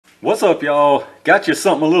What's up, y'all? Got you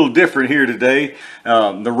something a little different here today.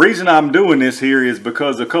 The reason I'm doing this here is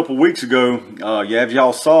because a couple weeks ago, as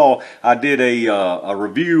y'all saw, I did a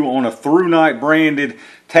review on a Thrunite branded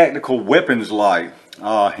tactical weapons light.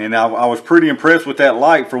 And I was pretty impressed with that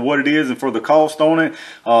light for what it is and for the cost on it.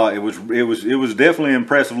 It was definitely an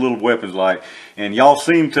impressive little weapons light. And y'all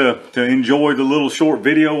seem to enjoy the little short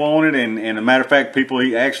video on it. And as a matter of fact, people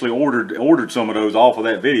actually ordered some of those off of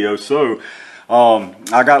that video. So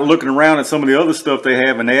I got looking around at some of the other stuff they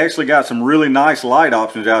have, and they actually got some really nice light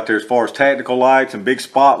options out there as far as tactical lights and big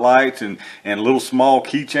spotlights and little small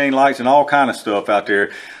keychain lights and all kind of stuff out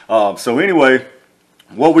there. So anyway,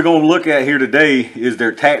 what we're going to look at here today is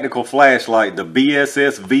their tactical flashlight, the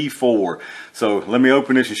BSS V4. So let me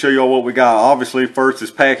open this and show y'all what we got. Obviously, first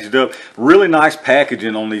it's packaged up. Really nice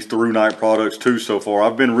packaging on these Thrunite products too so far.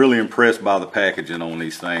 I've been really impressed by the packaging on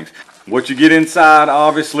these things. What you get inside,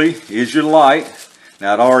 obviously, is your light.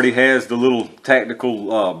 Now, it already has the little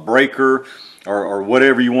tactical breaker or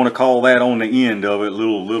whatever you want to call that on the end of it,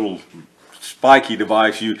 little spiky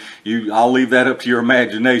device. I'll leave that up to your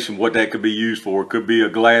imagination what that could be used for. It could be a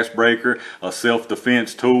glass breaker, a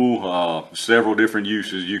self-defense tool, several different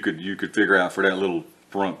uses you could figure out for that little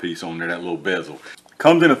front piece on there, that little bezel.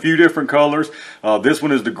 Comes in a few different colors. This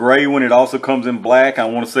one is the gray one. It also comes in black. I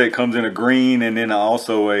want to say it comes in a green and then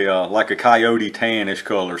also a like a coyote tannish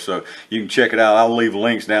color. So you can check it out. I'll leave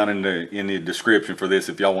links down in the description for this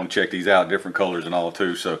if y'all want to check these out, different colors and all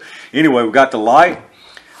too. So anyway, we got the light.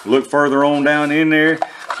 Look further on down in there.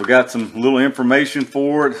 We got some little information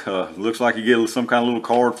for it. Looks like you get some kind of little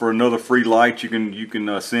card for another free light you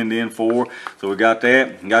can send in for. So we got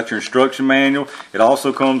that. You got your instruction manual. It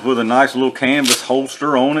also comes with a nice little canvas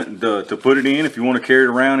holster on it to put it in if you want to carry it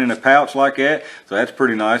around in a pouch like that. So that's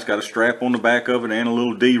pretty nice. Got a strap on the back of it and a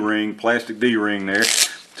little D-ring, plastic D-ring there.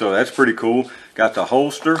 So that's pretty cool. Got the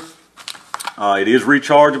holster. It is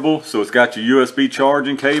rechargeable, so it's got your USB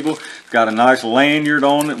charging cable. It's got a nice lanyard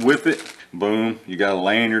on it with it. Boom, you got a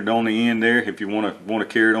lanyard on the end there if you want to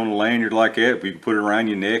carry it on a lanyard like that. You can put it around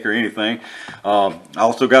your neck or anything.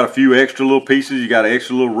 Also got a few extra little pieces. You got an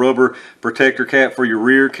extra little rubber protector cap for your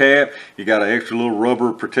rear cap. You got an extra little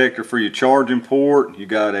rubber protector for your charging port. You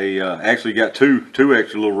got actually got two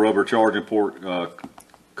extra little rubber charging port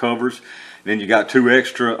covers. Then you got two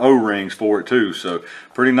extra O-rings for it too. So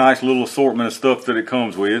pretty nice little assortment of stuff that it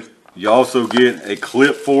comes with. You also get a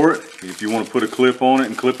clip for it if you want to put a clip on it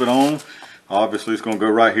and clip it on. Obviously it's going to go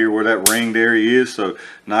right here where that ringed area is. So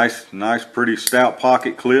nice pretty stout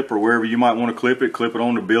pocket clip, or wherever you might want to clip it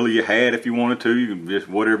on the bill of your hat if you wanted to. You can just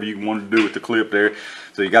whatever you want to do with the clip there.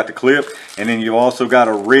 So you got the clip, and then you also got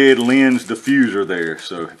a red lens diffuser there.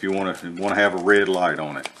 So if you want to have a red light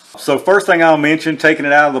on it. So first thing I'll mention, taking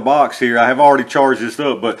it out of the box here, I have already charged this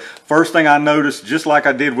up, but first thing I noticed, just like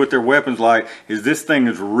I did with their weapons light, is this thing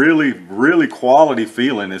is really quality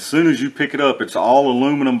feeling. As soon as you pick it up, it's all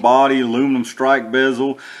aluminum body, aluminum strike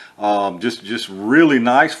bezel. Just really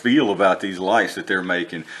nice feel about these lights that they're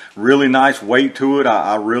making. Really nice weight to it.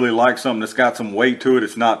 I really like something that's got some weight to it.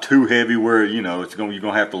 It's not too heavy where you're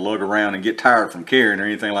gonna have to lug around and get tired from carrying or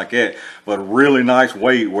anything like that. But really nice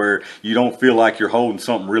weight where you don't feel like you're holding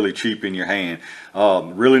something really cheap in your hand.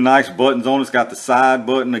 Really nice buttons on it. It's got the side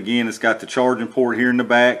button. Again, it's got the charging port here in the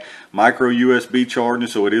back. Micro USB charging,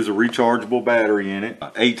 so it is a rechargeable battery in it.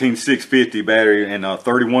 18650 battery and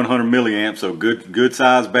 3100 milliamps, so good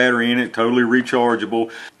size battery in it, totally rechargeable.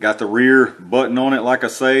 Got the rear button on it, like I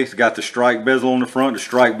say. It's got the strike bezel on the front. The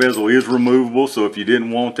strike bezel is removable, so if you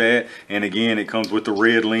didn't want that, and again, it comes with the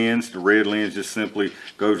red lens. The red lens just simply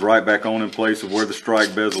goes right back on in place of where the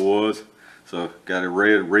strike bezel was. So got a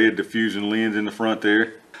red diffusion lens in the front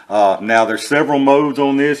there. Now there's several modes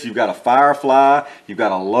on this. You've got a firefly, you've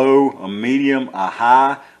got a low, a medium, a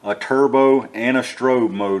high, a turbo, and a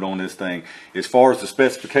strobe mode on this thing. As far as the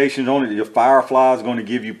specifications on it, your firefly is going to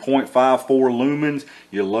give you 0.54 lumens,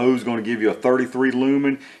 your low is going to give you a 33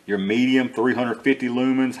 lumen, your medium 350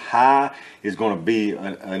 lumens, high is going to be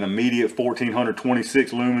an immediate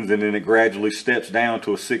 1426 lumens, and then it gradually steps down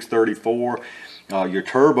to a 634. Your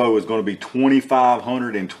turbo is going to be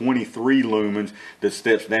 2523 lumens that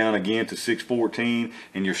steps down again to 614,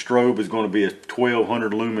 and your strobe is going to be a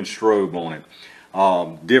 1200 lumen strobe on it.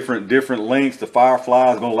 Different lengths. The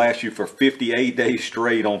firefly is going to last you for 58 days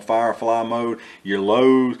straight on firefly mode. Your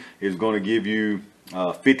low is going to give you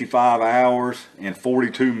 55 hours and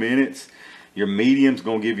 42 minutes. Your medium's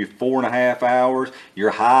going to give you 4.5 hours. Your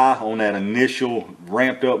high on that initial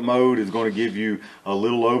ramped up mode is going to give you a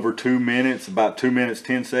little over 2 minutes, about 2 minutes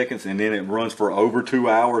 10 seconds, and then it runs for over 2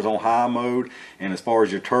 hours on high mode. And as far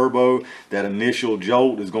as your turbo, that initial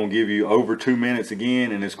jolt is going to give you over 2 minutes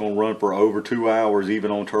again, and it's going to run for over 2 hours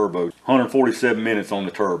even on turbo. 147 minutes on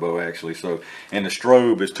the turbo actually. So, and the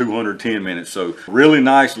strobe is 210 minutes. So really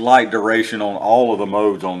nice light duration on all of the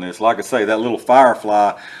modes on this. Like I say, that little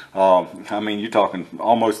Firefly, I mean, you're talking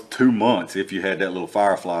almost 2 months if you had that little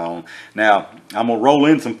Firefly on. Now, I'm going to roll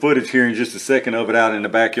in some footage here in just a second of it out in the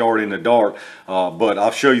backyard in the dark, but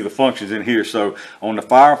I'll show you the functions in here. So on the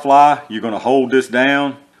Firefly, you're going to hold this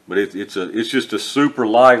down, but it's just a super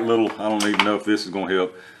light little, I don't even know if this is going to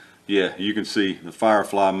help. Yeah, you can see the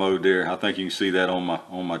Firefly mode there. I think you can see that on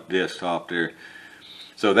my desktop there.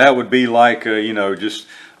 So that would be like, you know, just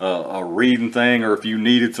a reading thing, or if you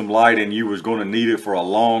needed some light and you was going to need it for a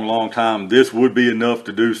long time, this would be enough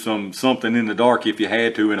to do something in the dark if you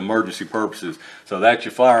had to in emergency purposes. So that's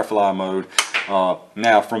your Firefly mode.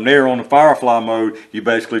 Now from there on the Firefly mode, you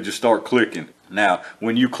basically just start clicking. Now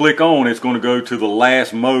when you click on, it's going to go to the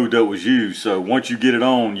last mode that was used. So once you get it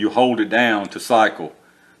on, you hold it down to cycle.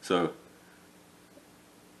 So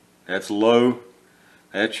that's low,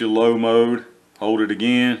 that's your low mode. Hold it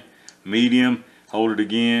again, medium, hold it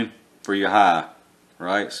again for your high,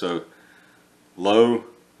 right? So low,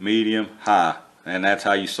 medium, high, and that's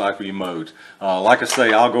how you cycle your modes. Like I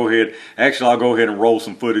say, I'll go ahead and roll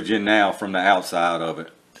some footage in now from the outside of it.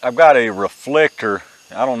 I've got a reflector.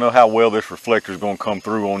 I don't know how well this reflector is going to come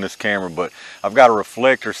through on this camera, but I've got a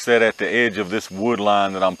reflector set at the edge of this wood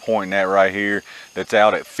line that I'm pointing at right here that's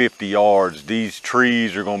out at 50 yards. These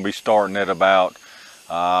trees are going to be starting at about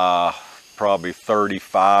probably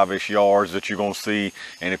 35-ish yards that you're going to see,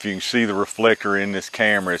 and if you can see the reflector in this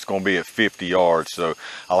camera, it's going to be at 50 yards. So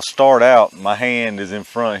I'll start out, my hand is in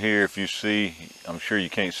front here. If you see, I'm sure you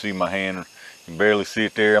can't see my hand, you can barely see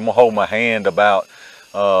it there. I'm going to hold my hand about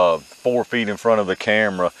 4 feet in front of the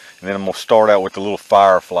camera, and then I'm going to start out with the little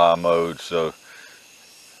Firefly mode. So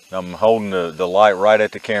I'm holding the light right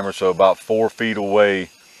at the camera, so about 4 feet away.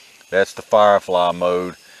 That's the Firefly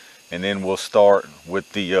mode, and then we'll start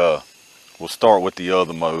with the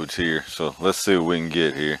other modes here. So let's see what we can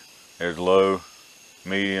get here. There's low,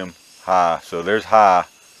 medium, high. So there's high.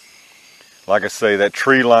 Like I say, that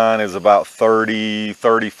tree line is about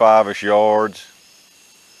 35-ish yards.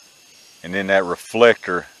 And then that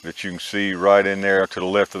reflector that you can see right in there to the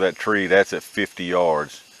left of that tree, that's at 50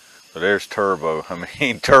 yards. So there's turbo. I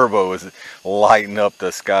mean, turbo is lighting up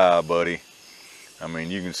the sky, buddy. I mean,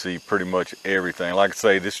 you can see pretty much everything. Like I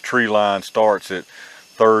say, this tree line starts at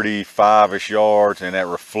 35-ish yards, and that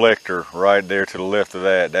reflector right there to the left of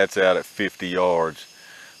that, that's out at 50 yards.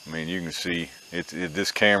 I mean, you can see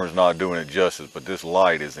this camera's not doing it justice, but this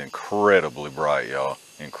light is incredibly bright, y'all.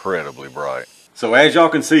 Incredibly bright. So as y'all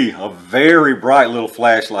can see, a very bright little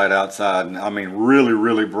flashlight outside. I mean,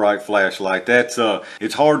 really bright flashlight. That's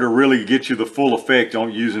it's hard to really get you the full effect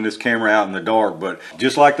on using this camera out in the dark, but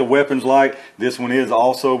just like the weapons light, this one is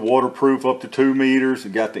also waterproof up to 2 meters.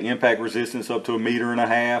 It got the impact resistance up to 1.5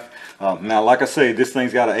 meters. Now, like I say, this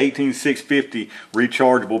thing's got an 18650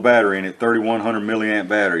 rechargeable battery in it, 3100 milliamp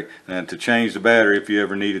battery. And to change the battery, if you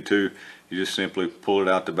ever needed to, you just simply pull it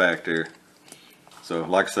out the back there. So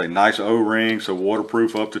like I say, nice O-ring, so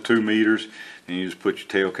waterproof up to 2 meters, and you just put your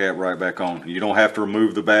tail cap right back on. You don't have to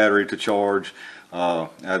remove the battery to charge.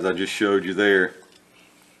 As I just showed you there,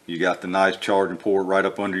 you got the nice charging port right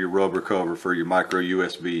up under your rubber cover for your micro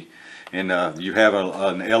USB. And you have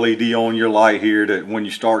an LED on your light here that when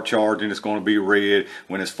you start charging, it's going to be red.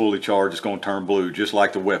 When it's fully charged, it's going to turn blue, just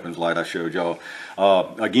like the weapons light I showed y'all.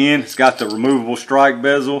 Again, it's got the removable strike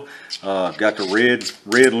bezel, got the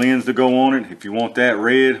red lens to go on it. If you want that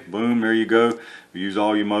red, boom, there you go. You use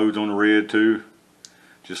all your modes on the red too,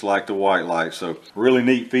 just like the white light. So really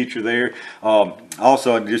neat feature there.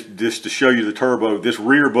 Also, just to show you the turbo, this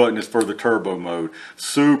rear button is for the turbo mode.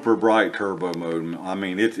 Super bright turbo mode. I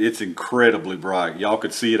mean, it's incredibly bright. Y'all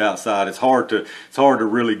could see it outside. It's hard to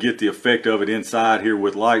really get the effect of it inside here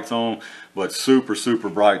with lights on, but super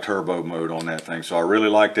bright turbo mode on that thing. So I really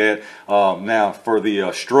like that. Now for the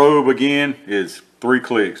strobe, again, is 3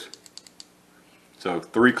 clicks. So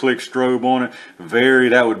 3-click strobe on it.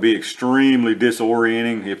 That would be extremely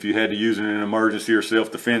disorienting if you had to use it in an emergency or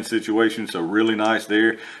self-defense situation. So really nice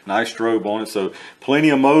there. Nice strobe on it. So plenty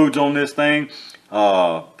of modes on this thing.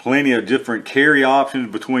 Plenty of different carry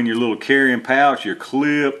options between your little carrying pouch, your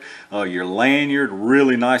clip, your lanyard.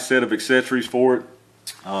 Really nice set of accessories for it.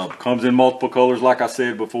 Comes in multiple colors, like I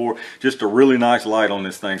said before. Just a really nice light on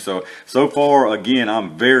this thing. So far, again,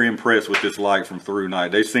 I'm very impressed with this light from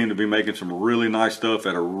Thrunite. They seem to be making some really nice stuff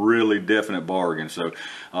at a really definite bargain. So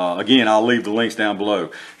again, I'll leave the links down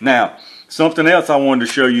below. Now, something else I wanted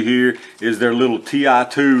to show you here is their little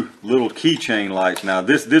TI2 little keychain lights. Now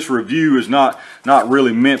this review is not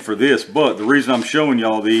really meant for this, but the reason I'm showing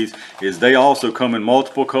y'all these is they also come in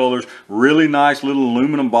multiple colors. Really nice little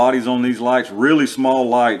aluminum bodies on these lights, really small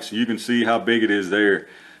lights. You can see how big it is there.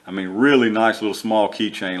 I mean, really nice little small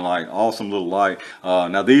keychain light. Awesome little light.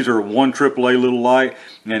 Now these are one AAA little light,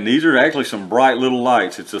 and these are actually some bright little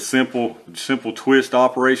lights. It's a simple twist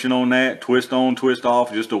operation on that. Twist on, twist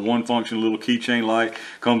off. Just a one function little keychain light.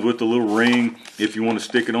 Comes with the little ring if you want to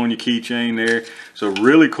stick it on your keychain there. So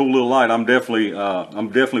really cool little light. I'm definitely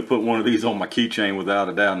putting one of these on my keychain without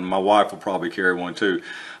a doubt, and my wife will probably carry one too.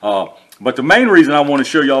 But the main reason I want to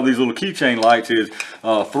show y'all these little keychain lights is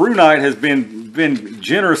Thrunite has been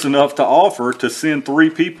generous enough to offer to send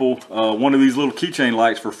 3 people one of these little keychain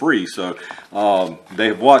lights for free. So they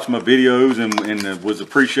have watched my videos and was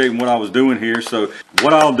appreciating what I was doing here. So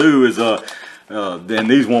what I'll do is then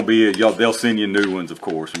these won't be, they'll send you new ones, of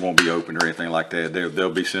course. It won't be opened or anything like that.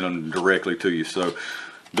 They'll be sending them directly to you. So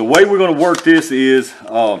the way we're going to work this is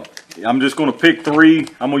I'm just going to pick 3.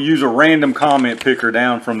 I'm going to use a random comment picker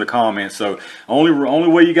down from the comments. So only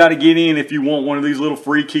way you got to get in if you want one of these little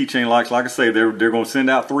free keychain lights, like I say, they're going to send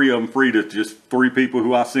out 3 of them free to just 3 people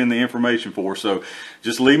who I send the information for. So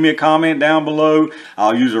just leave me a comment down below.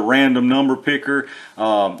 I'll use a random number picker,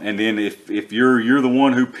 and then if you're the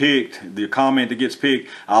one who picked the comment that gets picked,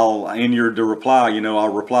 I'll reply.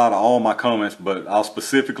 I'll reply to all my comments, but I'll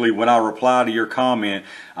specifically, when I reply to your comment,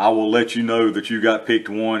 I will let you know that you got picked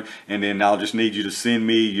one, and then I'll just need you to send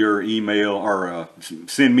me your email, or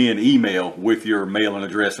send me an email with your mailing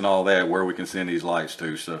address and all that, where we can send these lights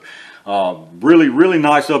to. So really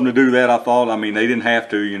nice of them to do that. I thought, I mean, they didn't have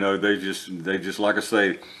to, they just like I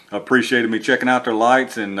say, appreciated me checking out their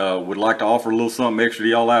lights, and would like to offer a little something extra to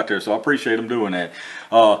y'all out there. So I appreciate them doing that.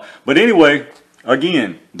 But anyway,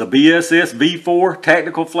 again, the BSS V4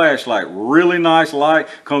 tactical flashlight, really nice light,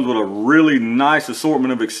 comes with a really nice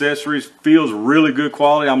assortment of accessories, feels really good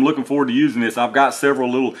quality. I'm looking forward to using this. I've got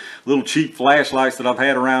several little cheap flashlights that I've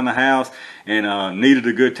had around the house, and needed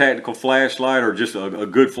a good tactical flashlight, or just a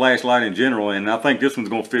good flashlight in general, and I think this one's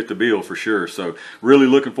going to fit the bill for sure. So really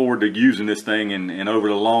looking forward to using this thing and over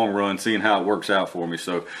the long run, seeing how it works out for me.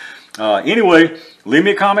 So anyway, leave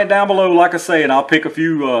me a comment down below, like I say, and I'll pick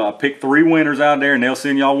I'll pick 3 winners out there, and they'll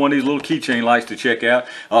send y'all one of these little keychain lights to check out.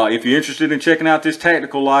 If you're interested in checking out this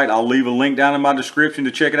tactical light, I'll leave a link down in my description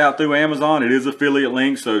to check it out through Amazon. It is affiliate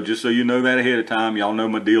link, so just so you know that ahead of time, y'all know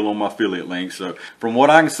my deal on my affiliate links. So from what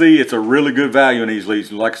I can see, it's a really good value in these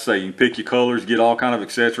leads. Like I say, you can pick your colors, get all kind of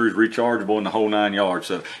accessories, rechargeable, and the whole 9 yards.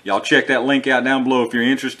 So y'all check that link out down below if you're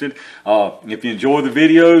interested. If you enjoy the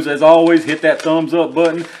videos, as always, hit that thumbs up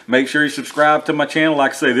button. Make sure you subscribe to my channel.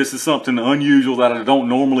 Like I say, this is something unusual that I don't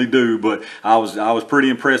normally do, but I was pretty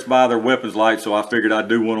impressed by their weapons light, so I figured I'd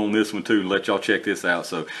do one on this one too and let y'all check this out.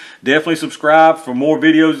 So definitely subscribe for more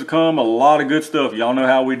videos to come. A lot of good stuff. Y'all know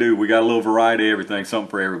how we do. We got a little variety of everything, something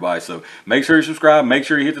for everybody. So make sure you subscribe. Make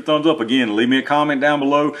sure you hit the thumbs up. Again, leave me a comment down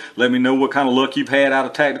below. Let me know what kind of luck you've had out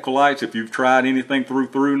of tactical lights, if you've tried anything through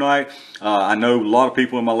Thrunite. I know a lot of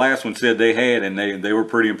people in my last one said they had, and they were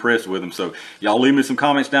pretty impressed with them. So y'all leave me some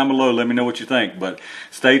comments down below. Let me know what you think. But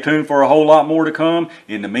stay tuned for a whole lot more to come.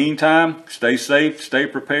 In the meantime, stay safe, stay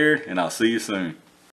prepared, and I'll see you soon.